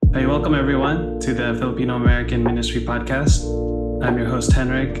Hey, welcome everyone to the Filipino American Ministry Podcast. I'm your host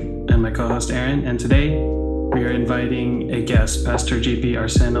Henrik and my co-host Aaron, and today we are inviting a guest, Pastor JP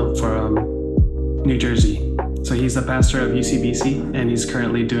Arseno from New Jersey. So he's the pastor of UCBC and he's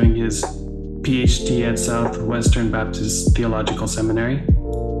currently doing his PhD at Southwestern Baptist Theological Seminary.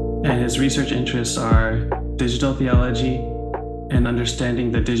 And his research interests are digital theology and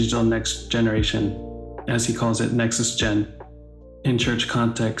understanding the digital next generation, as he calls it, Nexus Gen, in church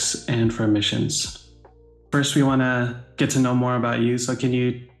contexts and for missions. First, we want to get to know more about you. So can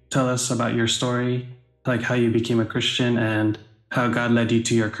you tell us about your story, like how you became a Christian and how God led you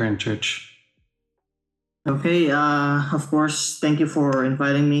to your current church? Okay, of course, thank you for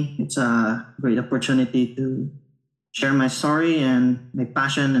inviting me. It's a great opportunity to share my story and my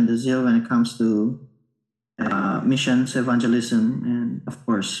passion and the zeal when it comes to missions, evangelism, and of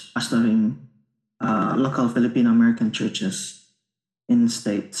course, pastoring local Filipino American churches in the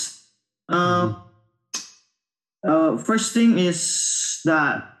States. First thing is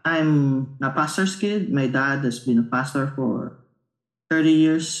that I'm a pastor's kid. My dad has been a pastor for 30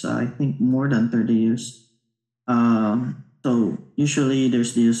 years, I think more than 30 years. So usually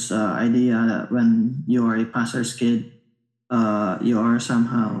there's this idea that when you are a pastor's kid, you are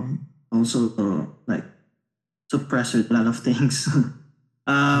somehow also like suppressed with a lot of things.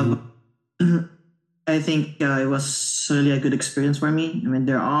 I think it was really a good experience for me. I mean,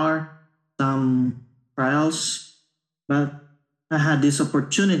 there are some trials, but I had this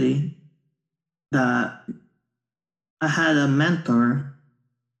opportunity that I had a mentor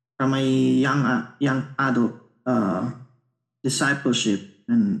from a young adult discipleship,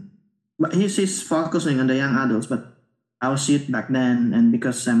 and but he's focusing on the young adults. But I was youth back then, and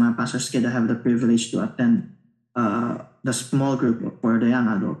because I'm a pastor's kid, I have the privilege to attend the small group for the young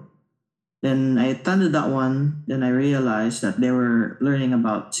adult. Then I attended that one. Then I realized that they were learning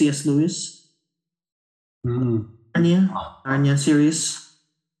about C.S. Lewis, Narnia series,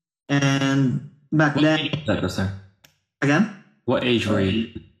 and back What then age was that, sir? again. What age were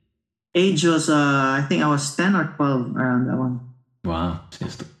you? Age was I think I was 10 or 12 around that one. Wow.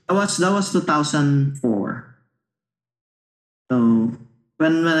 That was 2004. So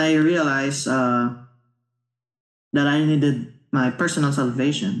when I realized that I needed my personal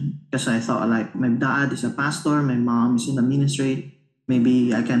salvation, because I thought like my dad is a pastor, my mom is in the ministry,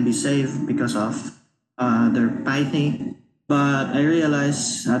 maybe I can be saved because of their piety. But I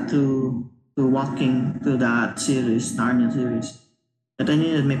realized to walking through that series, Narnia series, that I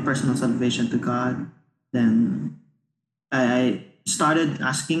needed my personal salvation to God. Then I started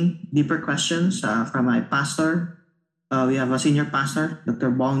asking deeper questions from my pastor. We have a senior pastor,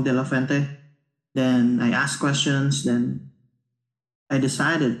 Dr. Bong De La Fuente. Then I asked questions. Then I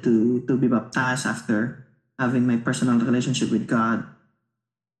decided to be baptized after having my personal relationship with God.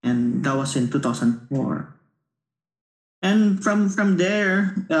 And that was in 2004. And from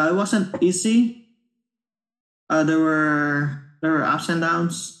there, it wasn't easy. There were ups and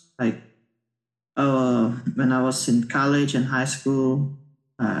downs. Like when I was in college and high school,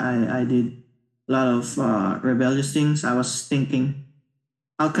 I did a lot of rebellious things. I was thinking,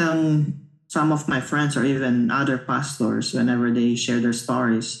 how come some of my friends or even other pastors, whenever they share their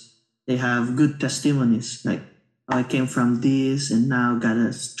stories, they have good testimonies like, I came from this and now God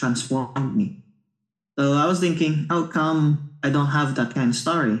has transformed me. So I was thinking, how come I don't have that kind of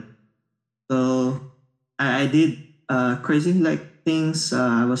story? So I did crazy like things.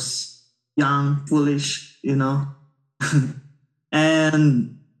 I was young, foolish, and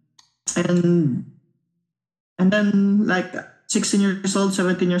and and then like 16 years old,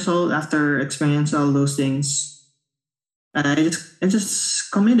 17 years old, after experiencing all those things, I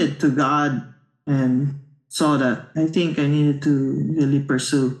just committed to God and saw that I think I needed to really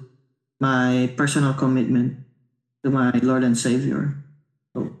pursue my personal commitment to my Lord and Savior.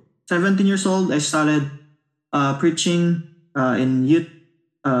 So 17 years old, I started preaching in youth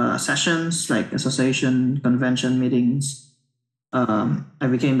sessions like association, convention meetings. I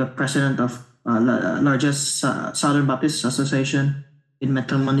became the president of largest Southern Baptist Association in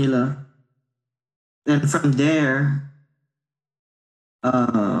Metro Manila. Then from there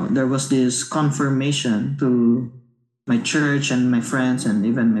was this confirmation to my church and my friends and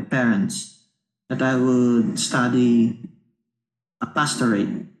even my parents that I would study a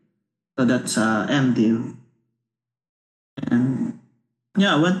pastorate. So that's MDiv. And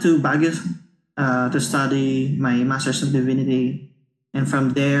yeah, I went to Baguio to study my Master's of Divinity. And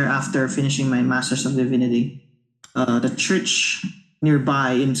from there, after finishing my Master's of Divinity, the church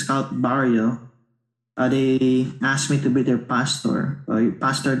nearby in Scout Barrio, they asked me to be their pastor, or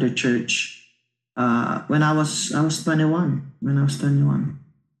pastor the church. When I was 21. When I was 21.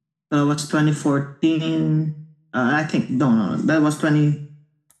 That was 2014. I think no, that was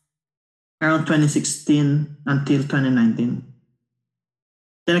around 2016 until 2019.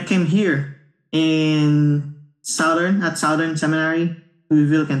 Then I came here at Southern Seminary,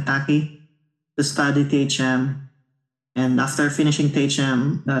 Louisville, Kentucky, to study THM. And after finishing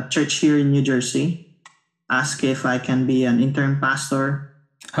THM, the church here in New Jersey asked if I can be an interim pastor.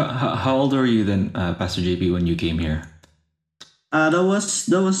 How old were you then, Pastor JP, when you came here? That was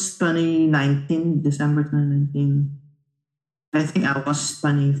 2019, December 2019. I think I was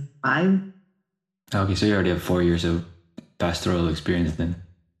 25. Okay, so you already have 4 years of pastoral experience then.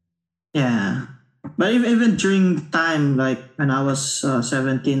 Yeah. But even during time, like when I was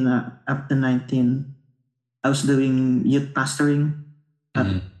 17 up to 19, I was doing youth pastoring at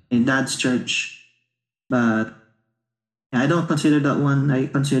my dad's church. But I don't consider that one. I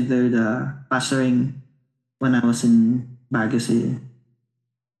consider the pastoring when I was in Baguio City.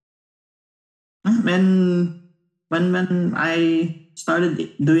 When I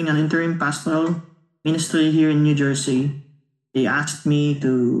started doing an interim pastoral ministry here in New Jersey, they asked me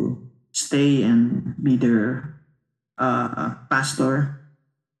to stay and be their pastor.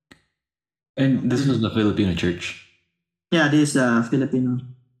 And this was the Filipino church? Yeah, this is Filipino.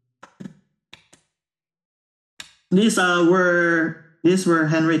 These where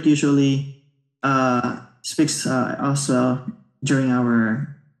Henrik usually speaks also during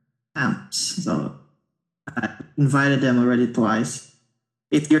our camps. So I invited them already twice.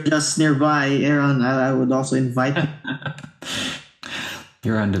 If you're just nearby, Aaron, I would also invite you.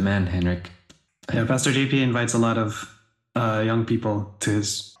 You're on demand, Henrik. Yeah, Pastor JP invites a lot of young people to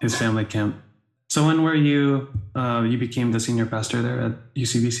his family camp. So when were you became the senior pastor there at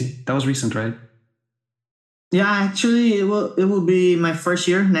UCBC? That was recent, right? Yeah, actually, it will be my first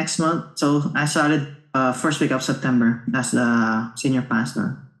year next month. So I started first week of September as the senior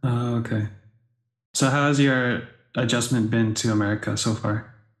pastor. Oh, okay. So how has your adjustment been to America so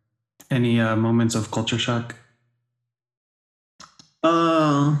far? Any moments of culture shock?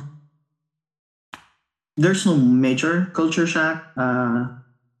 There's no major culture shock.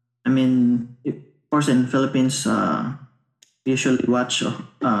 I mean, of course, in Philippines, we usually watch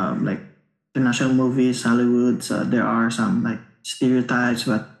like international movies, Hollywood. There are some like stereotypes,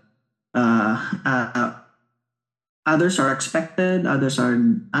 but others are expected, others are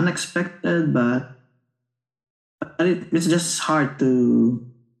unexpected. But it's just hard to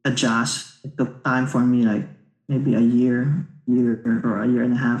adjust. It took time for me, like maybe a year or a year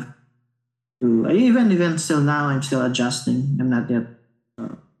and a half. Even still now, I'm still adjusting. I'm not yet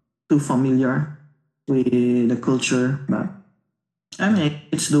too familiar with the culture, but I mean,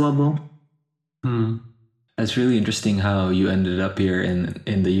 it's doable. That's really interesting how you ended up here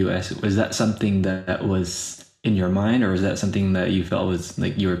in the US. Was that something that was in your mind, or was that something that you felt was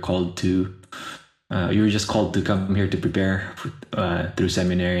like you were called to? You were just called to come here to prepare through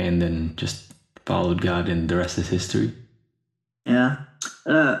seminary, and then just followed God, and the rest is history. Yeah.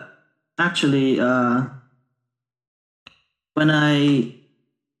 Actually, when I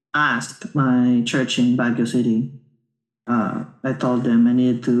asked my church in Baguio City, I told them I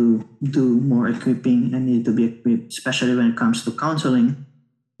needed to do more equipping. I needed to be equipped, especially when it comes to counseling,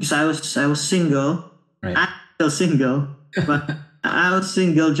 because I was single. Right. I'm still single, but I was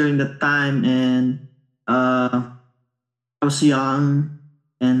single during that time, and I was young,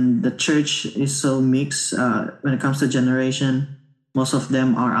 and the church is so mixed when it comes to generation. Most of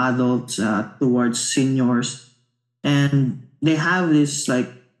them are adults towards seniors, and they have this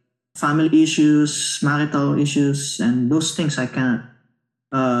like family issues, marital issues, and those things I cannot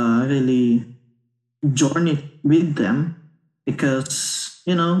really journey with them because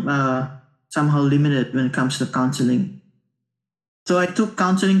somehow limited when it comes to counseling. So I took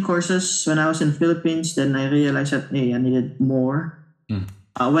counseling courses when I was in Philippines. Then I realized that I needed more.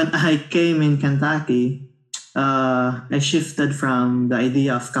 When I came in Kentucky, I shifted from the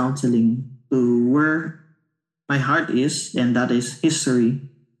idea of counseling to where my heart is, and that is history.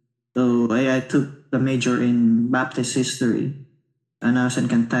 So I took the major in Baptist history, and I was in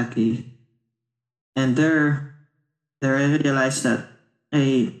Kentucky. And there I realized that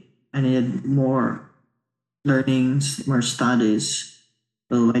I needed more learnings, more studies.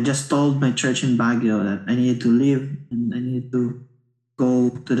 So I just told my church in Baguio that I needed to leave and I needed to go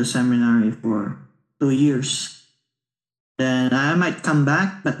to the seminary for 2 years. Then I might come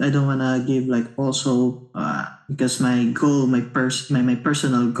back, but I don't wanna give like also because my goal, my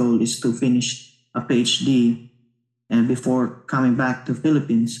personal goal is to finish a PhD, and before coming back to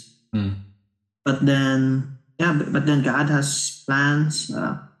Philippines. But then God has plans.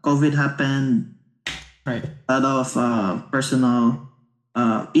 COVID happened. Right. A lot of personal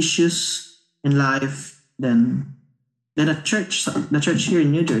issues in life, then the church here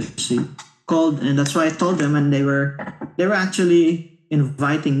in New Jersey called, and that's why I told them, and they were actually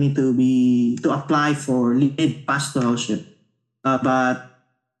inviting me to apply for lead pastoralship, but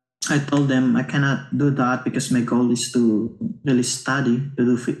I told them I cannot do that because my goal is to really study to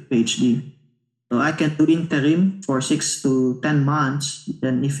do PhD. So I can do interim for 6 to 10 months.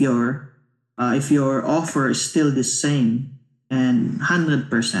 Then if your offer is still the same and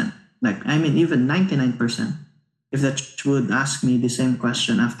 100%, like I mean even 99%, if the church would ask me the same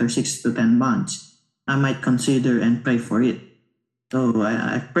question after 6 to 10 months, I might consider and pray for it. So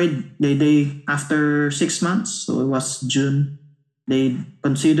I prayed. They after 6 months, so it was June. They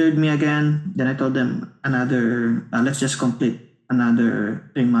considered me again. Then I told them another. Let's just complete another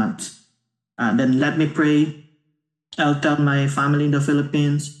 3 months. Then let me pray. I'll tell my family in the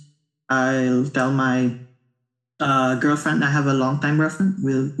Philippines. I'll tell my girlfriend. I have a long time girlfriend.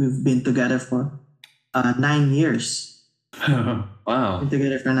 We've been together for 9 years. Wow. Been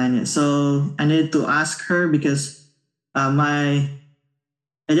together for 9 years. So I needed to ask her because I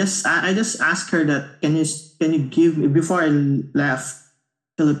just asked her that can you give before I left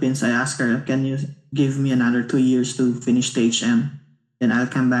Philippines. I asked her, can you give me another 2 years to finish the HM, then I'll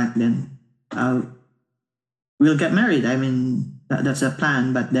come back, then we'll get married. I mean that's a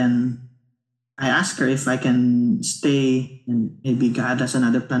plan. But then I asked her if I can stay, and maybe God has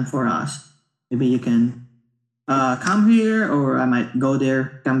another plan for us. Maybe you can come here, or I might go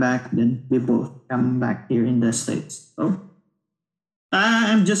there, come back, then we both come back here in the States. So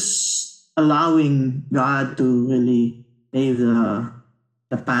I'm just allowing God to really pave the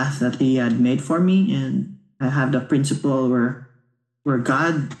path that He had made for me, and I have the principle where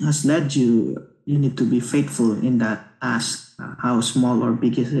God has led you, you need to be faithful in that task, how small or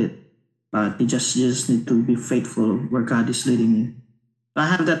big is it, but you just need to be faithful where God is leading you. I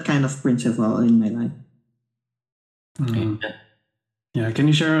have that kind of principle in my life. Yeah, can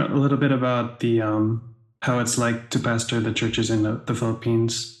you share a little bit about the how it's like to pastor the churches in the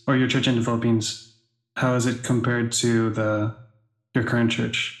Philippines, or your church in the Philippines? How is it compared to your current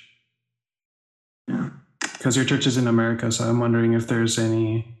church? Yeah. Because your church is in America, so I'm wondering if there's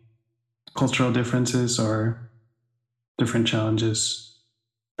any cultural differences or different challenges.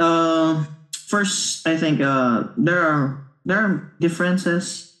 First, I think there are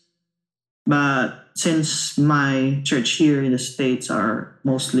differences, but since my church here in the States are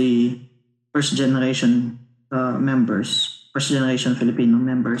mostly first generation Filipino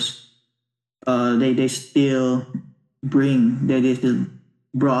members, they still they still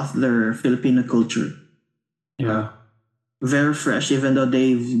brought their Filipino culture. Yeah. Very fresh, even though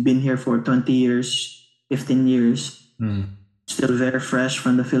they've been here for 20 years, 15 years. Still very fresh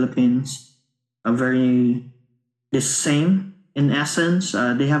from the Philippines. Very the same in essence.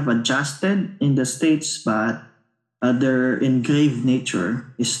 They have adjusted in the States, but their engraved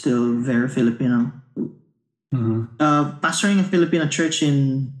nature is still very Filipino. Pastoring a Filipino church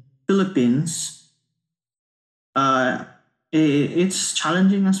in Philippines, it's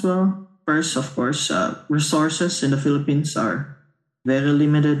challenging as well. First, of course, resources in the Philippines are very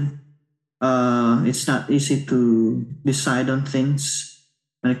limited. It's not easy to decide on things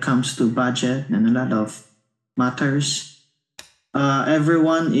when it comes to budget and a lot of matters.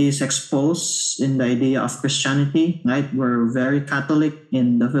 Everyone is exposed in the idea of Christianity, right? We're very Catholic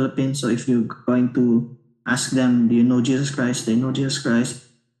in the Philippines, so if you're going to ask them, do you know Jesus Christ? They know Jesus Christ.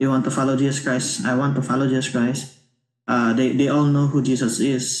 You want to follow Jesus Christ? I want to follow Jesus Christ. They all know who Jesus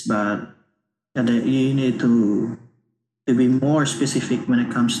is, but you need to be more specific when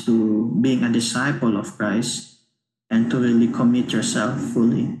it comes to being a disciple of Christ and to really commit yourself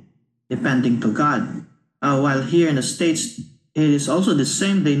fully, depending to God. While here in the States, it is also the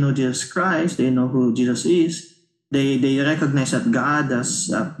same. They know Jesus Christ. They know who Jesus is. They recognize that God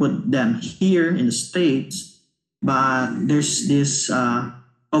has put them here in the States, but there's this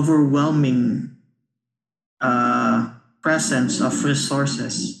overwhelming presence of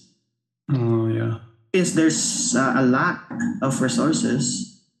resources. Oh yeah. Since there's a lack of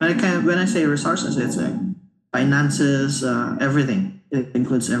resources, when I say resources, it's like finances, everything. It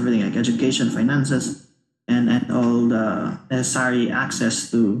includes everything, like education, finances, and all the necessary access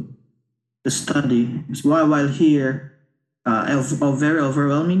to study. While here, very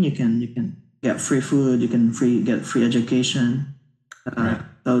overwhelming. You can get free food, you can get free education, Right.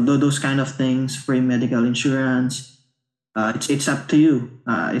 so those kind of things, free medical insurance. It's up to you.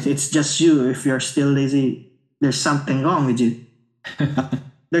 It's just you. If you're still lazy, there's something wrong with you.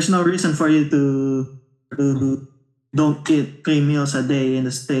 There's no reason for you to don't eat 3 meals a day in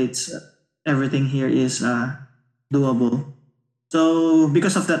the States. Everything here is doable. So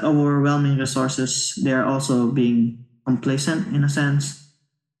because of that overwhelming resources, they're also being complacent in a sense.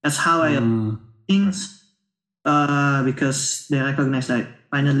 That's how I Mm, things. Because they recognize that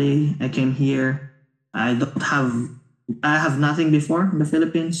finally I came here. I don't have I have nothing before in the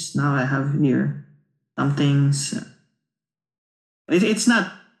Philippines. Now I have here some things. It's not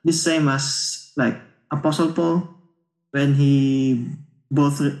the same as like Apostle Paul when he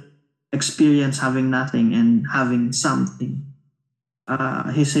both experienced having nothing and having something.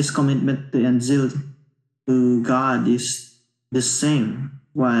 His commitment to and zeal to God is the same,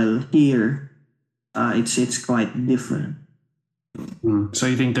 while here it's quite different. So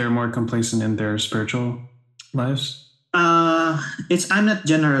you think they're more complacent in their spiritual lives? It's I'm not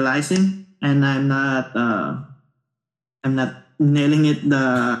generalizing, and I'm not nailing it.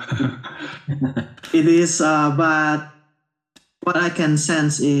 It is, but what I can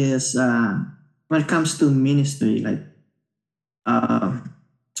sense is when it comes to ministry, like uh,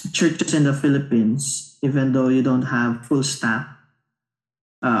 churches in the Philippines, even though you don't have full staff,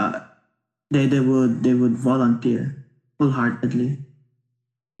 uh, they would volunteer wholeheartedly.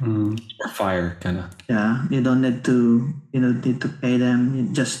 Mm, Fire, kind of. Yeah, you don't need to pay them.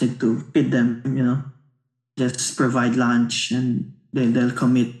 You just need to feed them. Just provide lunch, and they'll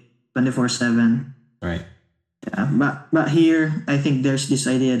commit 24/7. Right. Yeah, but here I think there's this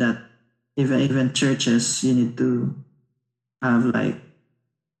idea that even churches you need to have like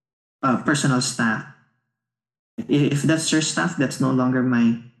personal staff. If that's your staff, that's no longer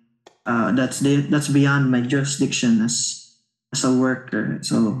my that's beyond my jurisdiction as a worker.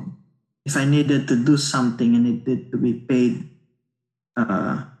 So if I needed to do something and it needed to be paid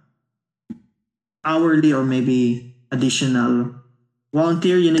uh, hourly or maybe additional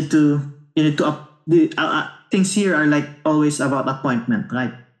volunteer, you need to the things here are like always about appointment,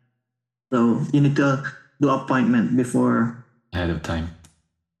 right? So you need to do appointment before. Ahead of time.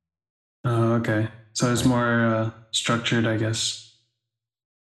 oh, okay. So it's more structured, I guess.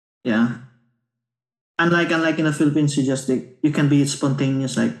 Yeah. Unlike in the Philippines, you can be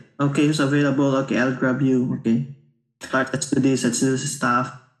spontaneous. Like, okay, who's available? Okay, I'll grab you. Okay, let's do this. Let's do this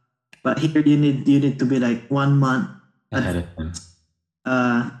stuff. But here you need to be like 1 month, Ahead of time.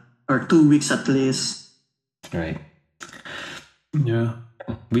 or 2 weeks at least. Right. Yeah.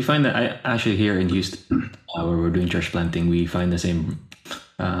 We find that I actually here in Houston, where we're doing church planting, we find the same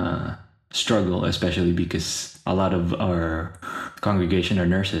struggle, especially because a lot of our congregation are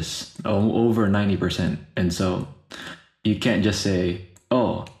nurses, over 90%, and so you can't just say,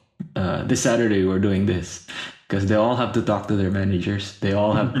 "Oh, this Saturday we're doing this," because they all have to talk to their managers. They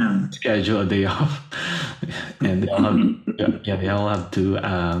all have to schedule a day off, and they all have they all have to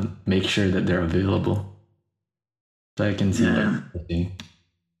make sure that they're available. So I can see Yeah. that.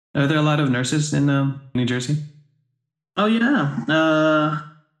 Are there a lot of nurses in New Jersey? Oh yeah.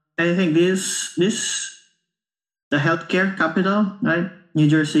 I think the healthcare capital, right? New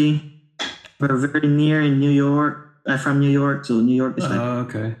Jersey. We're very near in New York. I'm from New York, so New York is like Oh,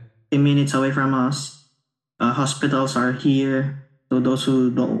 okay. 10 minutes away from us. Hospitals are here. So those who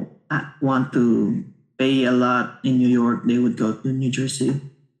don't want to pay a lot in New York, they would go to New Jersey.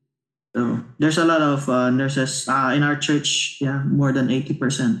 So there's a lot of nurses in our church. Yeah, more than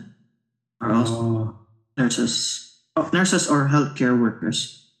 80% are also Oh. nurses. Nurses or healthcare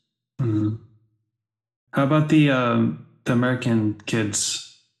workers. Mhm. How about the American kids?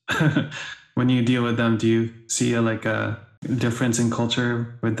 When you deal with them, do you see like a difference in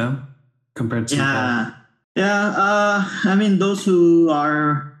culture with them compared to? Yeah, yeah. I mean, those who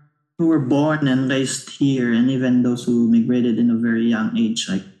were born and raised here, and even those who migrated in a very young age,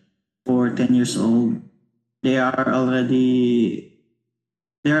 like 4, 10 years old, they are already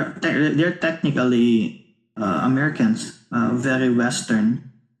they're technically Americans, very Western.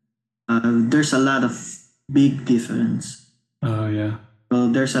 There's a lot of big difference. Oh yeah. So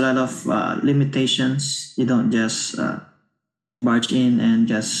there's a lot of limitations. You don't just barge in and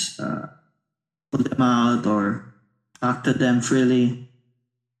just pull them out or talk to them freely.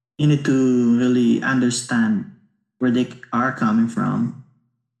 You need to really understand where they are coming from.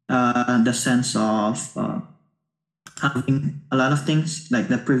 The sense of having a lot of things like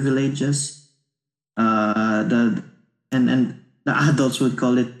the privileges, the and the adults would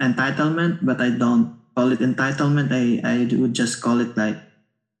call it entitlement, but I don't call it entitlement. I would just call it like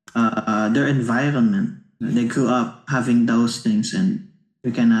their environment. They grew up having those things, and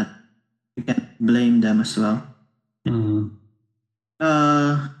we can't blame them as well. Mhm.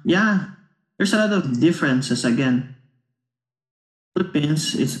 Yeah, there's a lot of differences again.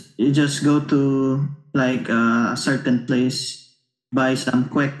 Philippines, you just go to like a certain place, buy some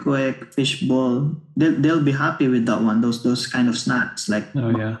quick fish bowl. They'll be happy with that one. Those kind of snacks like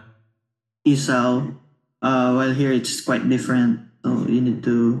Oh yeah. isaw. While here it's quite different. So you need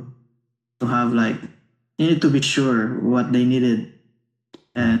to have like you need to be sure what they needed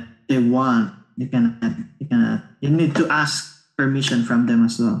and they want. You need to ask permission from them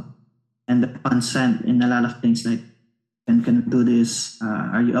as well, and the consent in a lot of things like can do this.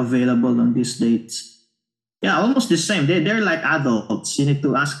 Are you available on these dates? Yeah, almost the same. They're like adults. You need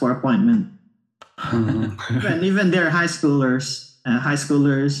to ask for appointment. Mhm. Even they're high schoolers,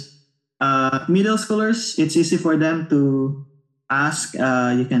 middle schoolers. It's easy for them to ask.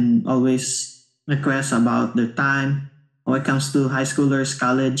 You can always request about their time. When it comes to high schoolers,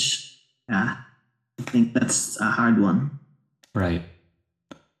 college, yeah, I think that's a hard one. Right.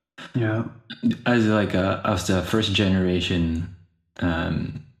 Yeah. As the first generation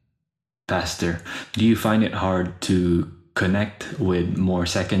pastor, do you find it hard to connect with more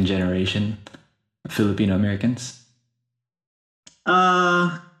second generation Filipino Americans?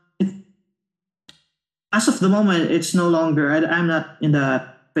 Uh, it, as of the moment, it's no longer. I'm not in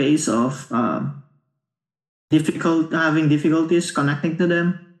that phase of having difficulties connecting to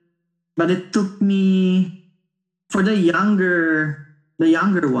them. But it took me for the younger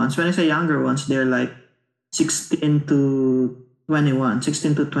ones. When I say younger ones, they're like 16 to 21.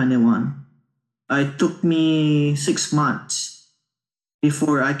 16 to 21. It took me 6 months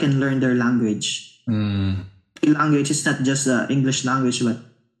before I can learn their language. Mm, The language is not just the English language, but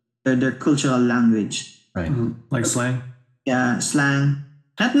their cultural language. right. Mhm. Like slang. Yeah, slang.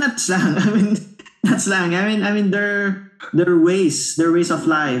 Not slang. I mean, not slang. I mean their ways of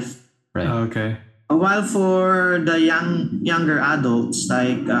life. Right. Oh, okay. While for the younger adults,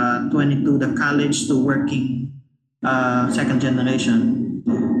 like 22, the college to working second generation,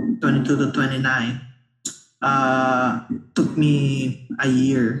 22 to 29, took me a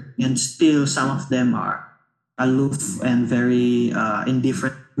year, and still some of them are aloof and very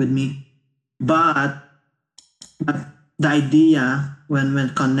indifferent with me. But the idea when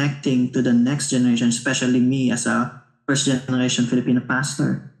connecting to the next generation, especially me as a first generation Filipino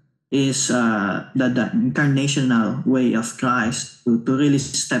pastor, is the incarnational way of Christ to really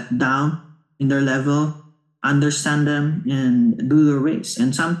step down in their level, understand them, and do their ways.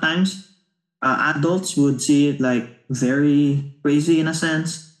 And sometimes adults would see it like very crazy in a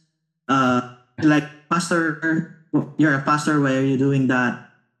sense. Like, pastor, you're a pastor, why are you doing that?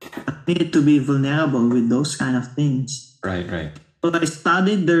 I need to be vulnerable with those kind of things. Right. Right. So I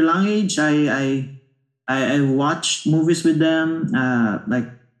studied their language. I watched movies with them. Like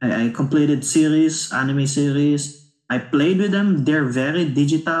I completed anime series. I played with them. They're very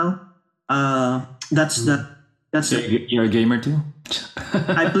digital. That's the that's So the, you're a gamer too?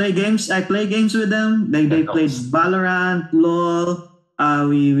 I play games. I play games with them. They played Valorant, LOL.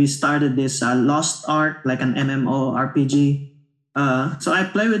 We started this Lost Ark, like an MMORPG. So I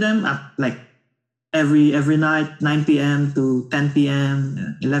play with them at like every night, 9 p.m. to 10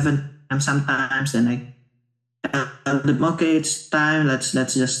 p.m., 11 p.m. sometimes, and I tell them, okay, it's time. Let's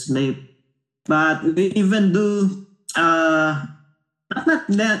just sleep. But we even do not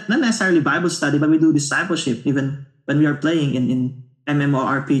necessarily Bible study, but we do discipleship. Even when we are playing in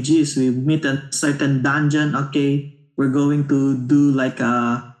MMORPGs, we meet a certain dungeon. Okay, we're going to do like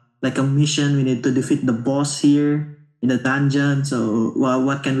a mission. We need to defeat the boss here in the dungeon. So, well,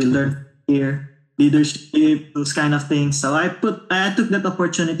 what can we learn here? Leadership, those kind of things. So I took that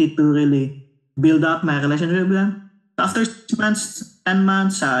opportunity to really build up my relationship with them. After 6 months, 10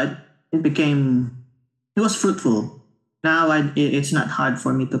 months, it was fruitful. Now it's not hard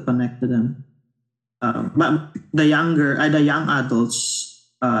for me to connect to them. But the young adults,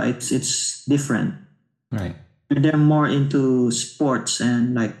 it's different. Right. They're more into sports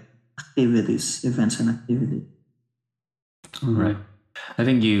and like events and activities. Mhm. Right. I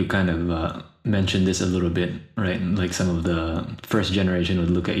think you kind of mentioned this a little bit, right? Like some of the first generation would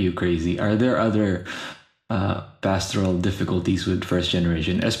look at you crazy. Are there other pastoral difficulties with first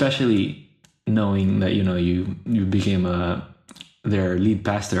generation, especially knowing that you became their lead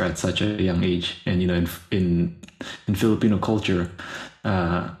pastor at such a young age, and in Filipino culture,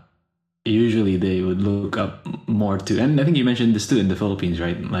 usually they would look up more to, and I think you mentioned this too in the Philippines,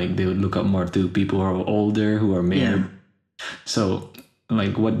 right? Like they would look up more to people who are older, who are married. So,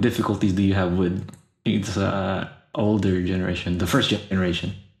 like, what difficulties do you have with its older generation, the first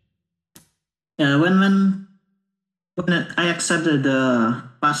generation? Yeah, when I accepted the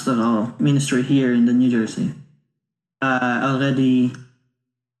pastoral ministry here in the New Jersey, I already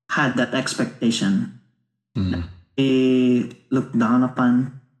had that expectation. Mm. They looked down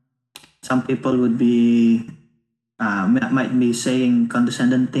upon. Some people would be might be saying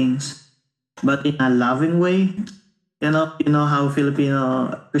condescending things, but in a loving way. You know how Filipino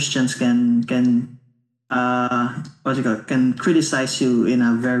Christians can what you call can criticize you in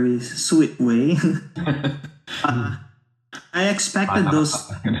a very sweet way. uh, I expected those,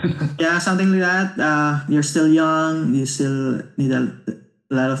 yeah, something like that. You're still young, you still need a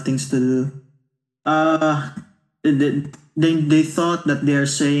lot of things to do. Uh, they thought that they're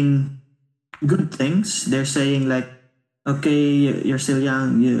saying good things. They're saying like, okay, you're still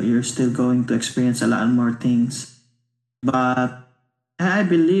young, you're still going to experience a lot more things. But I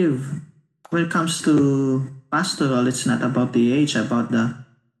believe when it comes to pastoral, it's not about the age, about the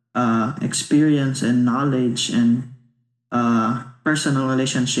experience and knowledge and personal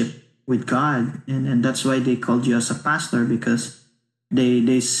relationship with God. And that's why they called you as a pastor, because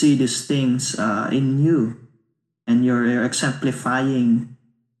they see these things in you, and you're exemplifying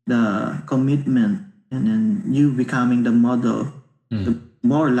the commitment, and then you becoming the model,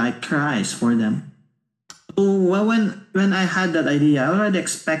 more like Christ for them. So when I had that idea, I already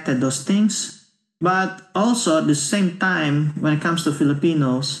expected those things, but also at the same time, when it comes to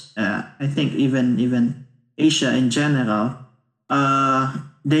Filipinos, I think even Asia in general,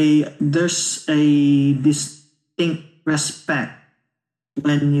 there's a distinct respect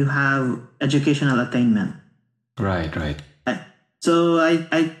when you have educational attainment. Right. So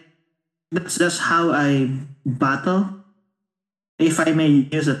I that's how I battle, if I may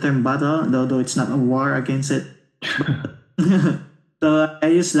use the term battle, though it's not a war against it. So I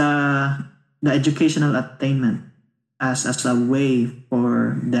use the educational attainment as a way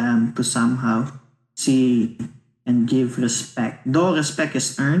for them to somehow see and give respect. Though respect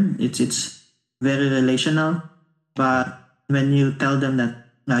is earned, it's very relational. But when you tell them that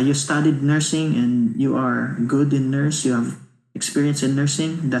you studied nursing and you are good in nurse, you have experience in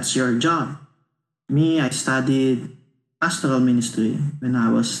nursing, that's your job. Me, I studied pastoral ministry when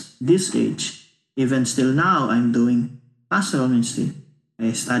I was this age. Even still now, I'm doing pastoral ministry.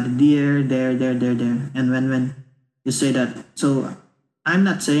 I studied there. And when you say that, so I'm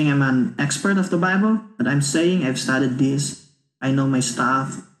not saying I'm an expert of the Bible, but I'm saying I've studied this. I know my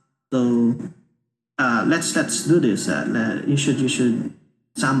stuff. So let's do this. You should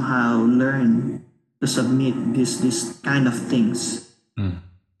somehow learn to submit this kind of things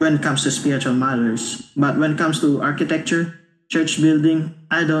when it comes to spiritual matters. But when it comes to architecture, church building,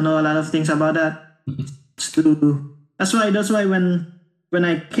 I don't know a lot of things about that. That's why when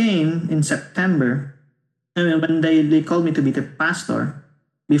I came in September, I mean, when they called me to be the pastor,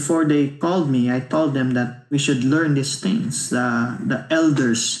 before they called me, I told them that we should learn these things, the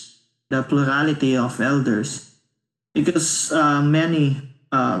elders, the plurality of elders, because many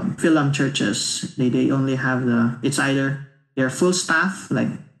Philam churches, they only have it's either they're full staff, like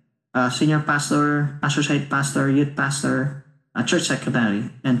senior pastor, associate pastor, youth pastor, church secretary,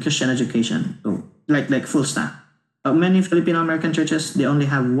 and Christian education. So like full staff. Many Filipino American churches, they only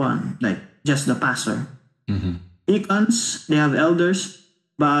have one, like just the pastor. Deacons, they have elders,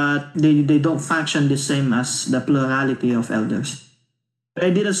 but they don't function the same as the plurality of elders. I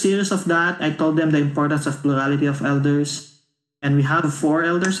did a series of that. I told them the importance of plurality of elders, and we have 4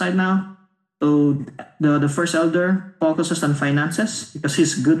 elders right now. So the first elder focuses on finances because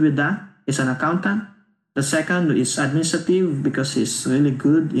he's good with that. He's an accountant. The second is administrative because he's really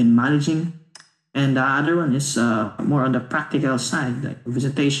good in managing. And the other one is more on the practical side, like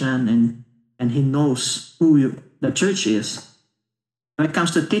visitation, and he knows who the church is. When it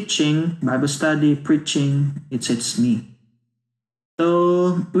comes to teaching, Bible study, preaching, it's me.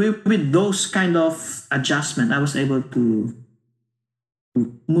 So with those kind of adjustment, I was able to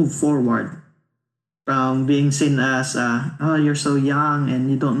move forward from being seen as oh, you're so young and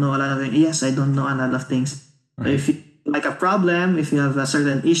you don't know a lot of things. Yes, I don't know a lot of things. Right. If you like a problem, if you have a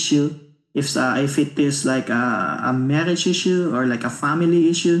certain issue, if it is like a marriage issue or like a family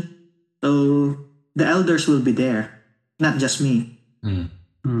issue, so the elders will be there, not just me. So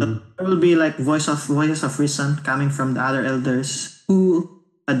there will be like voices of reason coming from the other elders who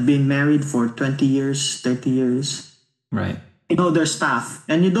had been married for 20 years, 30 years. Right. You know their stuff,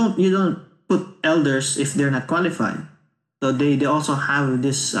 and you don't put elders if they're not qualified. So they also have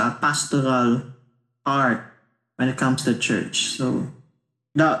this pastoral heart when it comes to church. So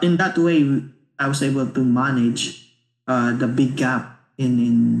in that way, I was able to manage the big gap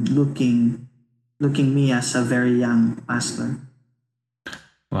in looking me as a very young pastor.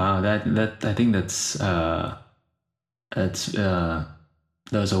 Wow, that I think that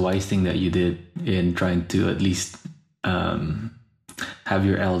was a wise thing that you did in trying to at least have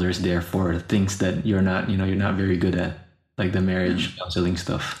your elders there for things that you're not very good at, like the marriage counseling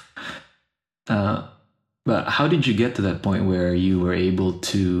stuff. But how did you get to that point where you were able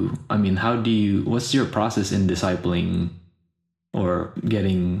to? I mean, what's your process in discipling or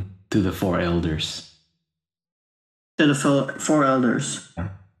getting to the four elders? To the four elders.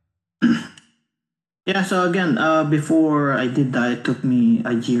 Yeah, so again, before I did that, it took me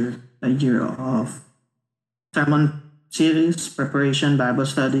a year of sermon series, preparation, Bible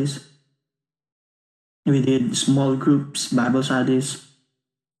studies. We did small groups, Bible studies.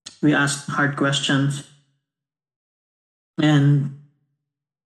 We asked hard questions. And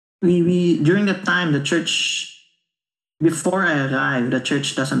we during that time, the church, before I arrived, the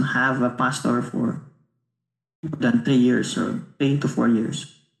church doesn't have a pastor for more than 3 years or 3 to 4 years.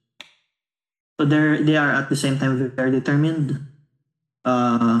 So they are at the same time very determined.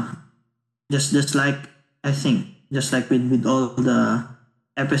 Just like I think, just like with all the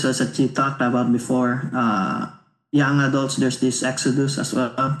episodes that you talked about before, young adults, there's this exodus as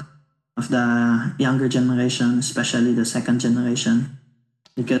well of the younger generation, especially the second generation,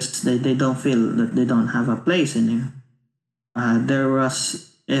 because they don't feel that they don't have a place in here. There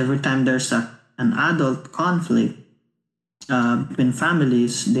was every time there's an adult conflict between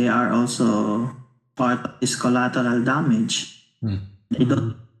families, they are also part of this collateral damage. They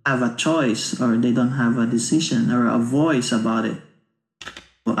don't have a choice, or they don't have a decision or a voice about it.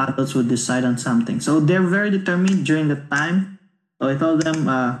 So adults would decide on something. So they're very determined during the time. So I told them,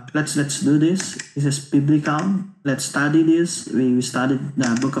 let's do this. This is biblical. Let's study this. We studied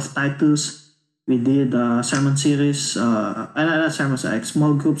the book of Titus. We did a sermon series, not sermons, like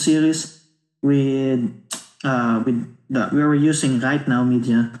small group series with we were using Right Now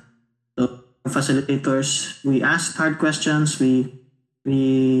Media. So facilitators, we asked hard questions. We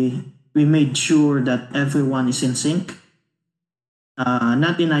made sure that everyone is in sync.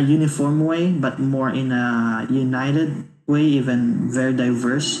 Not in a uniform way, but more in a united way, even very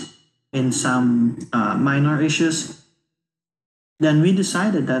diverse in some minor issues. Then we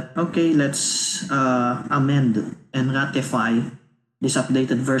decided that, okay, let's amend and ratify this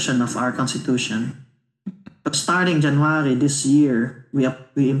updated version of our constitution. So starting January this year, we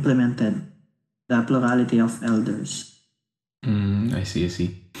implemented the plurality of elders. I see.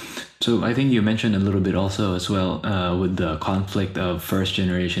 So I think you mentioned a little bit also as well with the conflict of first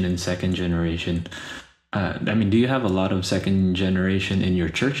generation and second generation. I mean, do you have a lot of second generation in your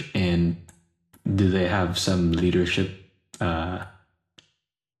church, and do they have some leadership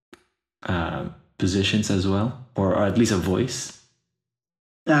positions as well, or at least a voice?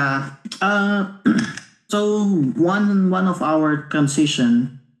 So one of our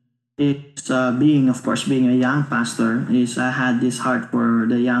transition is being a young pastor, is I had this heart for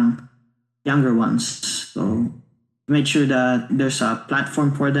the younger ones. So make sure that there's a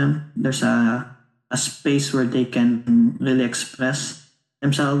platform for them. There's a space where they can really express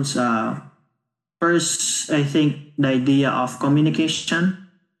themselves. First, I think the idea of communication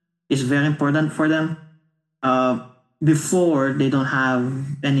is very important for them. Before, they don't have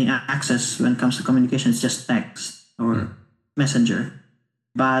any access when it comes to communication. It's just text or messenger.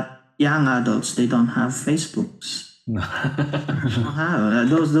 But young adults, they don't have Facebooks.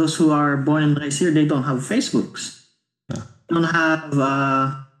 Those who are born and raised here, they don't have Facebooks.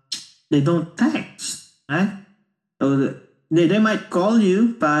 They don't text, right? So they might call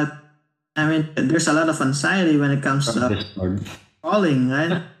you, but I mean, there's a lot of anxiety when it comes to calling,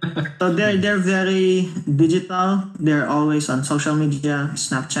 right? So they're very digital. They're always on social media.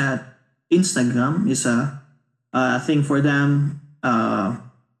 Snapchat, Instagram is a thing for them.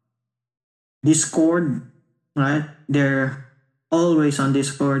 Discord, right? They're always on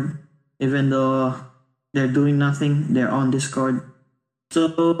Discord, even though they're doing nothing. They're on Discord.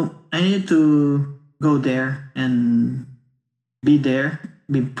 So I need to go there and be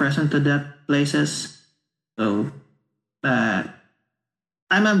present to that places. So I'm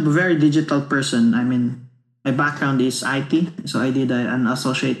a very digital person. I mean, my background is IT. So I did an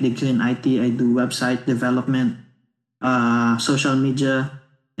associate degree in IT. I do website development, social media,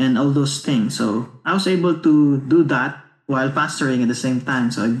 and all those things. So I was able to do that while pastoring at the same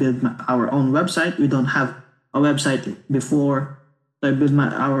time. So I built our own website. We don't have a website before. So I built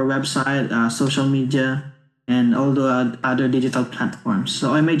our website, social media, and all the other digital platforms.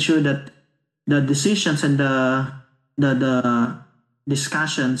 So I made sure that the decisions and the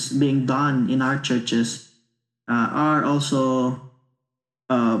discussions being done in our churches are also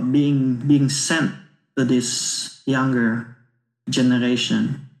being sent to this younger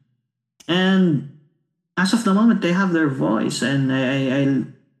generation. And as of the moment, they have their voice, and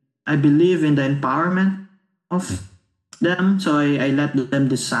I believe in the empowerment of them. So I let them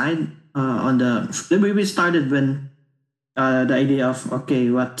decide on we started when the idea of, okay,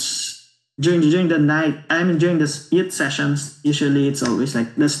 what's during the night, I mean during the youth sessions, usually it's always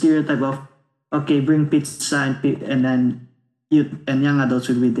like the stereotype of, okay, bring pizza and then youth and young adults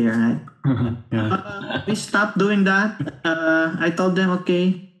will be there, right? Yeah. We stopped doing that. I told them,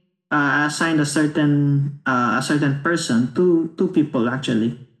 okay, I assigned a certain person, two people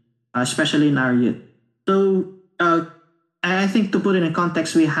actually, especially in our youth. So I think to put it in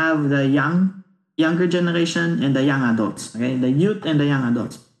context, we have the younger generation and the young adults. Okay, the youth and the young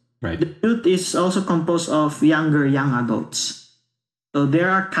adults. Right. The youth is also composed of younger young adults. So they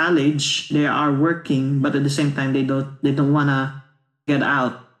are college, they are working, but at the same time they don't wanna get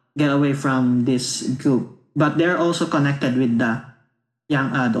away from this group. But they're also connected with the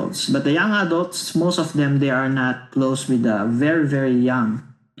young adults. But the young adults, most of them, they are not close with the very very young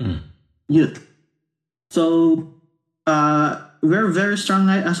youth. So we're very strong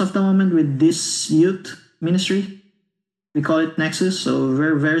as of the moment with this youth ministry. We call it Nexus. So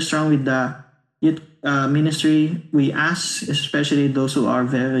we're very strong with the youth ministry. We ask, especially those who are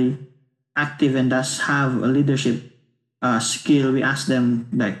very active and thus have a leadership skill. We ask them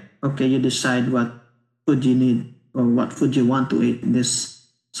like, okay, you decide what food you need or what food you want to eat this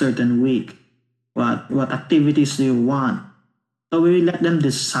certain week. What activities do you want? So we let them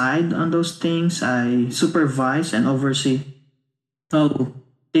decide on those things. I supervise and oversee how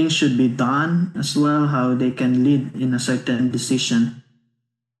things should be done as well, how they can lead in a certain decision.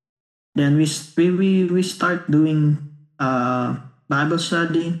 Then we start doing Bible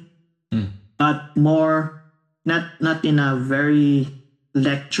study, but more not in a very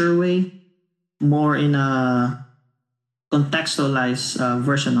lecture way, more in a contextualized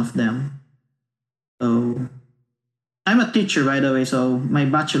version of them. So I'm a teacher, by the way, so my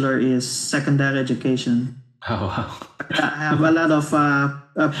bachelor is secondary education. Oh, wow. I have a lot of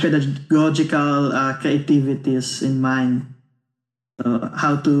pedagogical creativities in mind.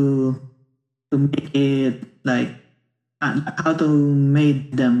 How to make it like how to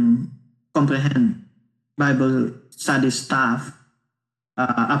make them comprehend Bible study stuff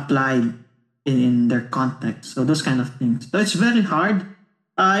applied in their context. So those kind of things. So it's very hard.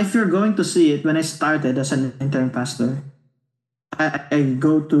 If you're going to see it, when I started as an intern pastor, I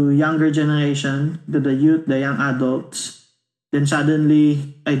go to younger generation, to the youth, the young adults. Then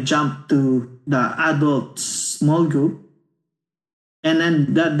suddenly I jump to the adult small group. And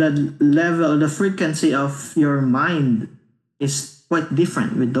then the level, the frequency of your mind is quite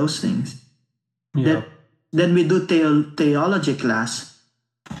different with those things. Yeah. Then we do theology class.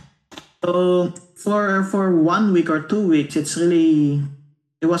 So for 1 week or 2 weeks, it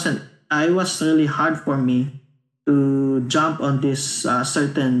was really hard for me to jump on this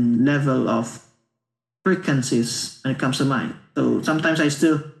certain level of frequencies when it comes to mind. So sometimes I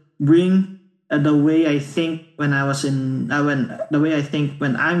still bring the way I think when I'm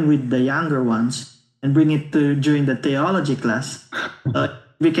with the younger ones and bring it to during the theology class. It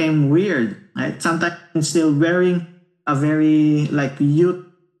became weird. Right? Sometimes I'm still wearing a very like youth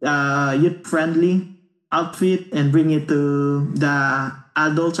friendly outfit and bring it to the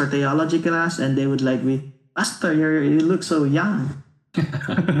adults or theology class, and they would like me, Pastor, you look so young.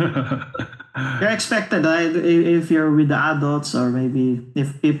 You're expected, right? If you're with the adults, or maybe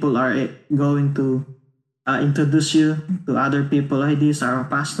if people are going to introduce you to other people, hey, these are a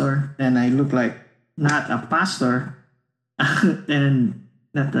pastor, and I look like not a pastor, and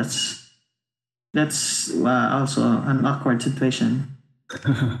that's also an awkward situation.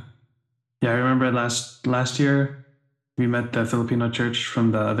 Yeah, I remember last year we met the Filipino church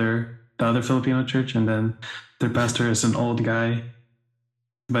from the other Filipino church, and then their pastor is an old guy,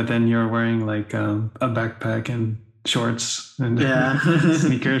 but then you're wearing like a backpack and shorts and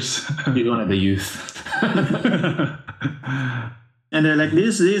sneakers. You're one of the youth. And they're like,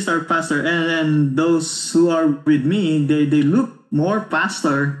 this is our pastor, and then those who are with me, they look more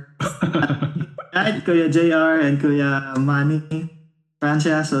pastor. Right, Kuya JR and Kuya Manny,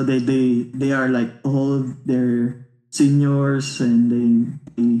 Francia, so they are like old, they're seniors, and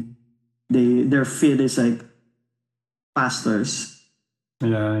their fit is like pastors.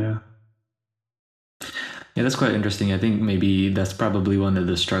 Yeah, that's quite interesting. I think maybe that's probably one of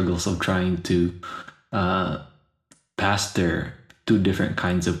the struggles of trying to pastor two different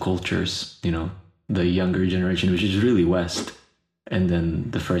kinds of cultures. You know, the younger generation, which is really West, and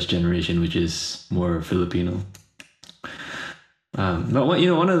then the first generation, which is more Filipino. But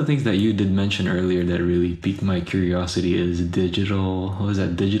one of the things that you did mention earlier that really piqued my curiosity is digital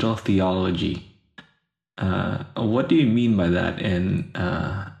theology. What do you mean by that, and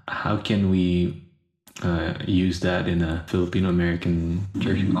how can we use that in a Filipino American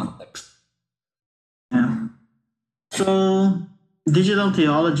church context? Yeah. So digital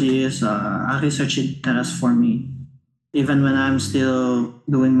theology is a research interest for me. Even when I'm still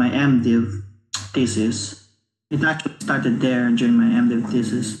doing my MDiv thesis, it actually started there during my MDiv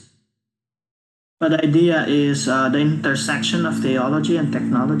thesis. But the idea is the intersection of theology and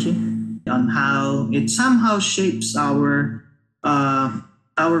technology, on how it somehow shapes uh,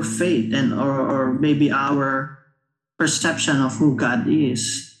 our faith and or maybe our perception of who God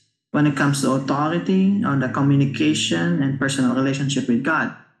is when it comes to authority, on the communication and personal relationship with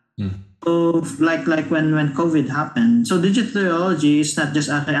God. Mm. So like when COVID happened, so digital theology is not just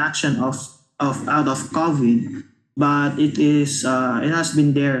a reaction of out of COVID, but it has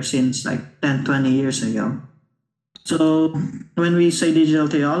been there since like 10, 20 years ago. So when we say digital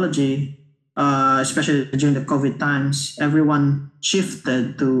theology, especially during the COVID times, everyone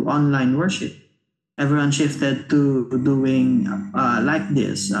shifted to online worship. Everyone shifted to doing like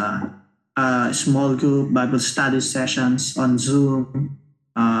this, small group Bible study sessions on Zoom,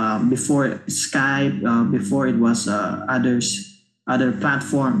 before Skype, before it was other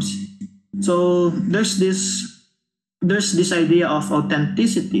platforms. So there's this idea of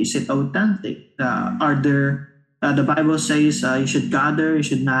authenticity. Is it authentic? Are there? The Bible says you should gather. You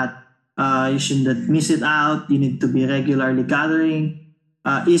should not miss it out. You need to be regularly gathering.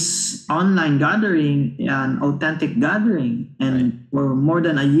 Is online gathering an authentic gathering? And for more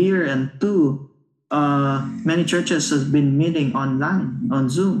than a year and two, many churches have been meeting online on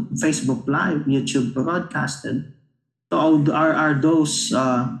Zoom, Facebook Live, YouTube broadcasted. So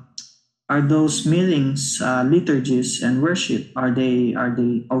are those meetings, liturgies, and worship, are they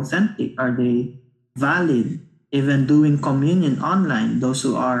authentic? Are they valid? Even doing communion online, those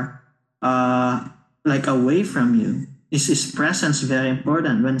who are like away from you, is his presence very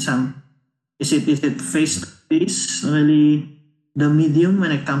important? When some is it face to face really the medium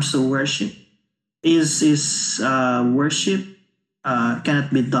when it comes to worship? Is worship can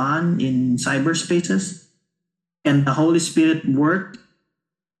it be done in cyberspaces? Can the Holy Spirit work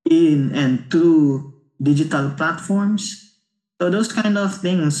in and through digital platforms? So those kind of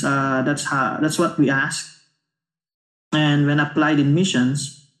things, that's what we ask. And when applied in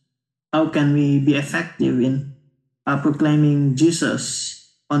missions, how can we be effective in proclaiming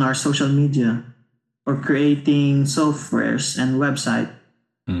Jesus on our social media, or creating softwares and website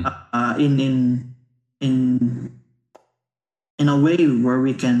Mm. in a way where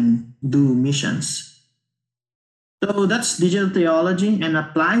we can do missions? So that's digital theology, and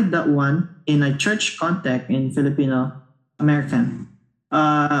applied that one in a church context in Filipino American.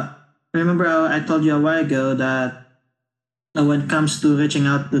 Remember I told you a while ago that when it comes to reaching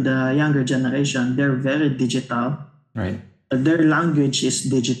out to the younger generation, they're very digital. Right. Their language is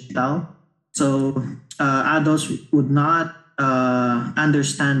digital. So adults would not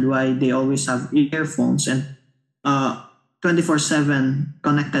understand why they always have earphones and 24/7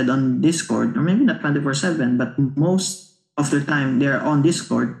 connected on Discord, or maybe not 24/7, but most of the time they're on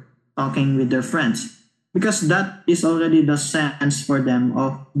Discord talking with their friends, because that is already the sense for them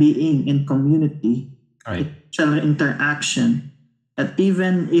of being in community, Right. social interaction. That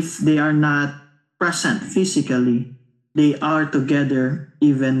even if they are not present physically, they are together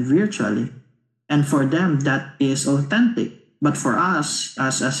even virtually. And for them, that is authentic. But for us,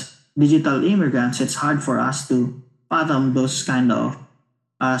 as digital immigrants, it's hard for us to fathom those kind of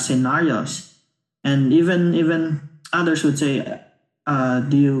scenarios. And even others would say,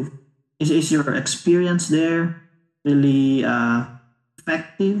 do you is your experience there really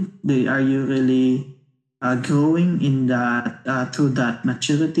effective? Are you really growing in that through that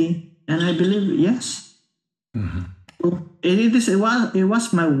maturity? And I believe yes. Mhm. So it was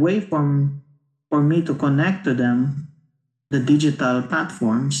my way for me to connect to them, the digital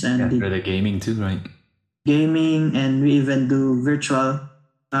platforms and Yeah, the for the gaming too, right? gaming, and we even do virtual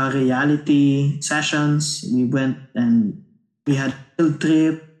reality sessions. We went and we had field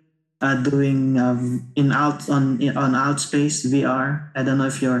trip doing in out on Outspace VR. I don't know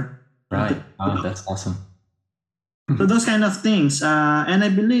if you're Right. Oh, that's awesome. so those kind of things, and I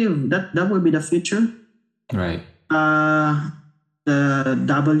believe that will be the future. Right. The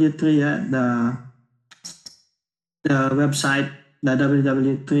W3, the website, the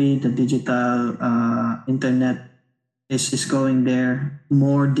WW3, the digital internet is going there.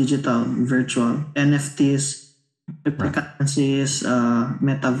 More digital, virtual NFTs, cryptocurrencies,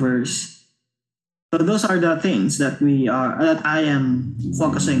 metaverse. So those are the things that I am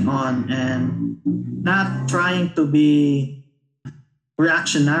focusing on, and not trying to be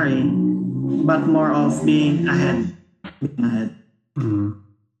reactionary, but more of being ahead. Being ahead. Mm.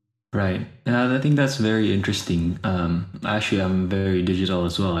 Right. I think that's very interesting. Actually, I'm very digital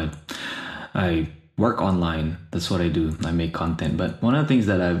as well. I work online. That's what I do. I make content. But one of the things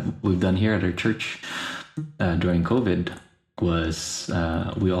that we've done here at our church during COVID was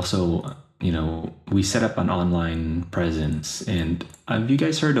we also, we set up an online presence. And have you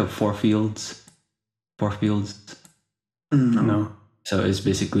guys heard of Four Fields? Four Fields? No. So it's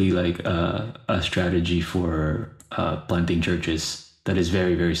basically like a strategy for planting churches that is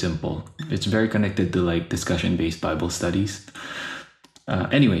very, very simple. It's very connected to like discussion-based Bible studies.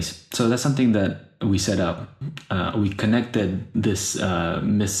 Anyways, so that's something that we set up. We connected this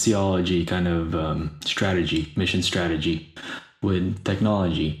missiology kind of mission strategy with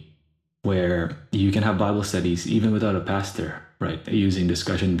technology, where you can have Bible studies even without a pastor, right? Using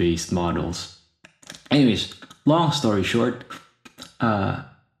discussion-based models. Anyways, long story short,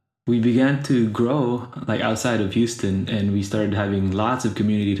 we began to grow like outside of Houston, and we started having lots of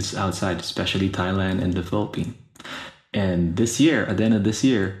communities outside, especially Thailand and the Philippines. And this year, at the end of this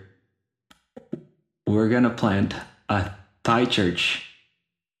year, we're gonna plant a Thai church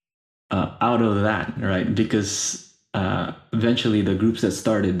out of that, right? Because eventually the groups that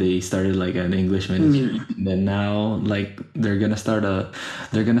they started like an English ministry. And then now like they're gonna start a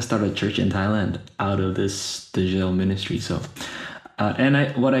church in Thailand out of this digital ministry. So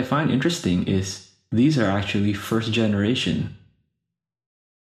what I find interesting is these are actually first generation,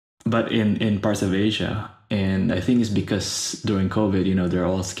 but in parts of Asia. And I think it's because during COVID, they're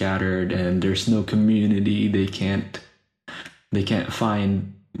all scattered and there's no community. They can't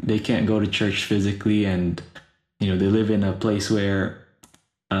go to church physically, and they live in a place where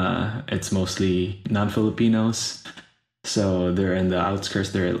it's mostly non-Filipinos. So they're in the outskirts.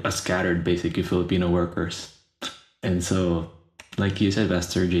 They're scattered, basically Filipino workers. And so, like you said,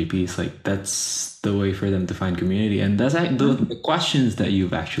 Pastor JP, it's like that's the way for them to find community. And that's the questions that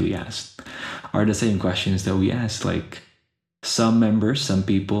you've actually asked are the same questions that we ask. Like some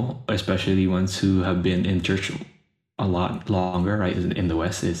people, especially ones who have been in church a lot longer, right, in the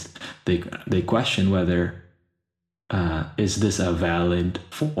West, is they question whether is this a valid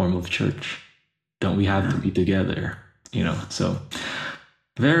form of church? Don't we have to be together? So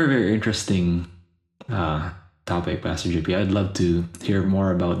very, very interesting topic, Pastor JP. I'd love to hear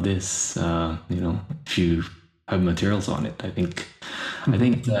more about this. If you have materials on it, I think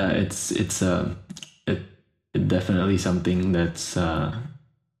it's definitely something that's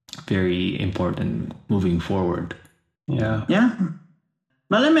very important moving forward. Yeah.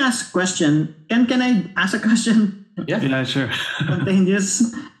 But let me ask a question. Can I ask a question? Yeah, sure.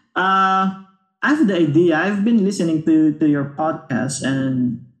 Spontaneous. I have the idea. I've been listening to your podcast,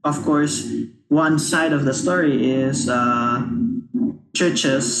 and of course, one side of the story is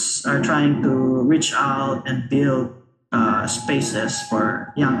churches are trying to reach out and build spaces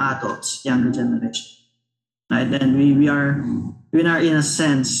for young adults, younger generation. Right, and we are in a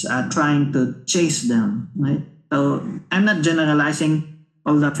sense trying to chase them. Right, so I'm not generalizing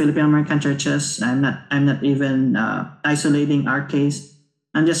all the Filipino American churches. I'm not even isolating our case.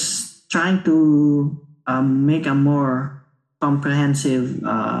 I'm just trying to make a more comprehensive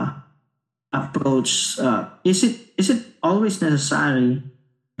approach. Is it always necessary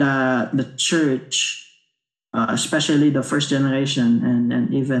that the church, especially the first generation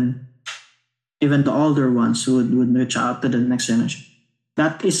and even the older ones would reach out to the next generation?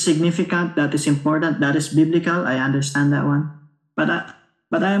 That is significant, that is important, that is biblical. I understand that one.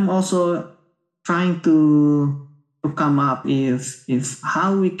 But I'm also trying to come up if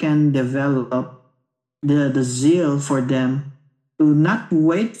how we can develop the zeal for them to not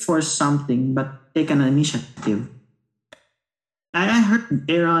wait for something but take an initiative. I heard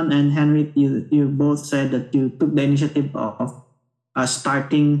Aaron and Henry, you both said that you took the initiative of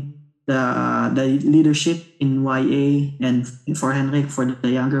starting the leadership in YA, and for Henrik for the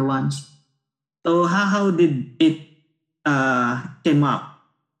younger ones. So how did it came up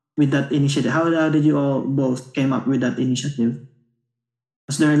with that initiative? How did you all both came up with that initiative?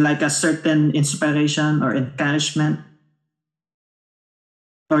 Was there like a certain inspiration or encouragement,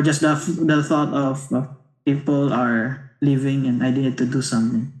 or just the thought of people are leaving and I needed to do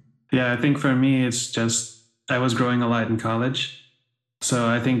something? Yeah, I think for me, it's just I was growing a lot in college. So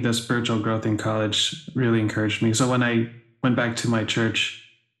I think the spiritual growth in college really encouraged me. So when I went back to my church,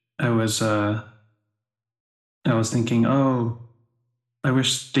 I was thinking, oh, I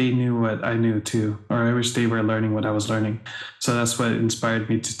wish they knew what I knew too, or I wish they were learning what I was learning. So that's what inspired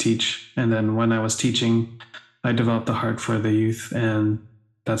me to teach. And then when I was teaching, I developed a heart for the youth, and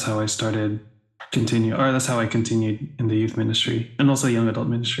that's how I that's how I continued in the youth ministry and also young adult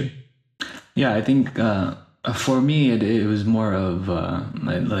ministry. Yeah, I think for me, it was more of,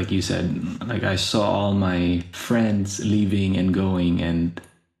 like you said, like I saw all my friends leaving and going, and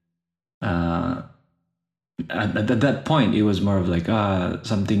at that point, it was more of like,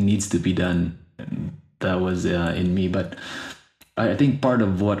 something needs to be done. And that was in me. But I think part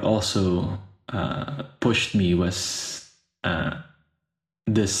of what also pushed me was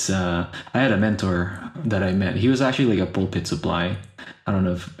this. I had a mentor that I met. He was actually like a pulpit supply. I don't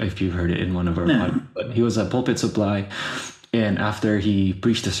know if you've heard it in one of our podcasts, but he was a pulpit supply. And after he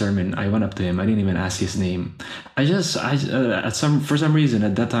preached the sermon, I went up to him. I didn't even ask his name. For some reason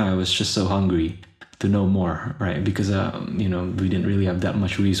at that time, I was just so hungry to know more, right? Because we didn't really have that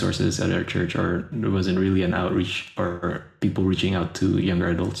much resources at our church, or there wasn't really an outreach or people reaching out to younger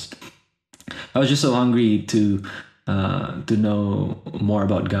adults. I was just so hungry to know more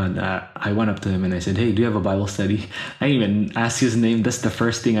about God. I went up to him and I said, "Hey, do you have a Bible study?" I didn't even ask his name. That's the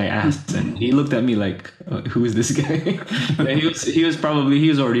first thing I asked, and he looked at me like, "Who is this guy?" And he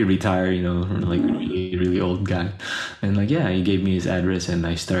was already retired, like really really old guy. And like, yeah, he gave me his address, and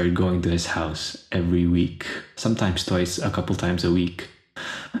I started going to his house every week, sometimes twice, a couple times a week,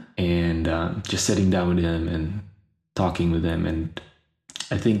 and just sitting down with him and talking with him. And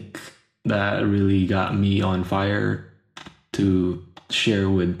I think that really got me on fire to share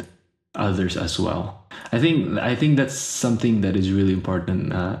with others as well. I think that's something that is really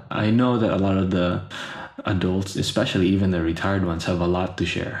important. I know that a lot of the adults, especially even the retired ones, have a lot to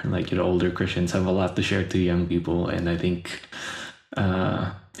share. Like, older Christians have a lot to share to young people. And I think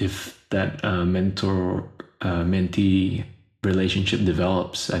if that mentor mentee relationship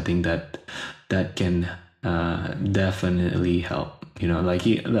develops, I think that can definitely help.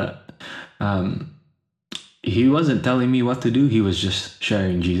 He wasn't telling me what to do. He was just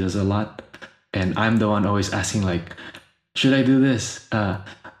sharing Jesus a lot. And I'm the one always asking, like, should I do this?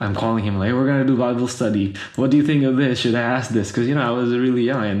 I'm calling him like, we're going to do Bible study. What do you think of this? Should I ask this? Because, I was really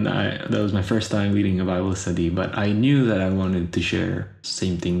young, and that was my first time leading a Bible study. But I knew that I wanted to share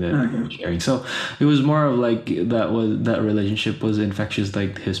same thing that I'm sharing. So it was more of like that relationship was infectious.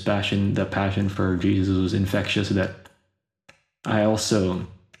 Like, his passion, the passion for Jesus was infectious, that I also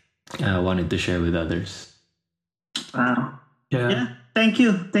wanted to share with others. Wow. Yeah. Thank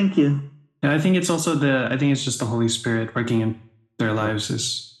you. Yeah, I think it's just the Holy Spirit working in their lives.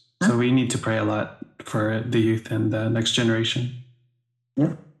 So we need to pray a lot for the youth and the next generation.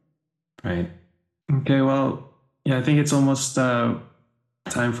 Yeah. Right. Okay, well, yeah, I think it's almost time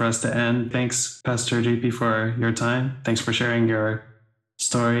for us to end. Thanks, Pastor JP, for your time. Thanks for sharing your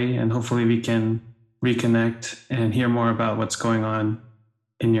story, and hopefully we can reconnect and hear more about what's going on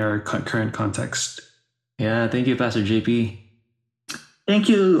in your current context. Yeah, thank you, Pastor JP. Thank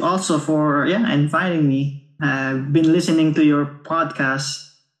you also for inviting me. I've been listening to your podcast,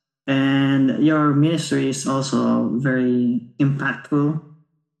 and your ministry is also very impactful.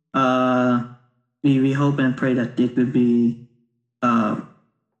 We hope and pray that it will be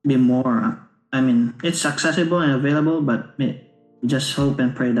more. I mean, it's accessible and available, but we just hope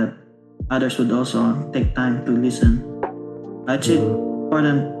and pray that others would also take time to listen. It's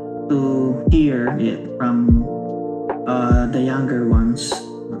important to hear it from the younger ones.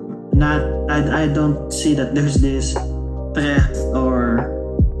 I don't see that there's this threat or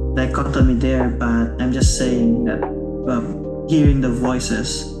dichotomy there, but I'm just saying that hearing the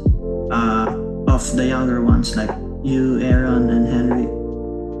voices of the younger ones, like you, Aaron, and Henry,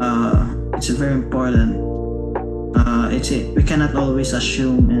 it's very important. We cannot always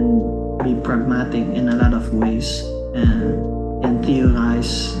assume and be pragmatic in a lot of ways and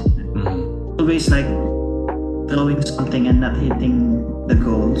theorize. Always like throwing something and not hitting the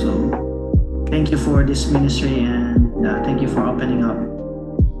goal. So thank you for this ministry, and thank you for opening up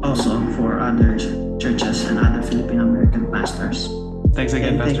also for other churches and other Filipino American pastors. Thanks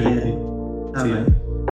again, Pastor JP. Bye.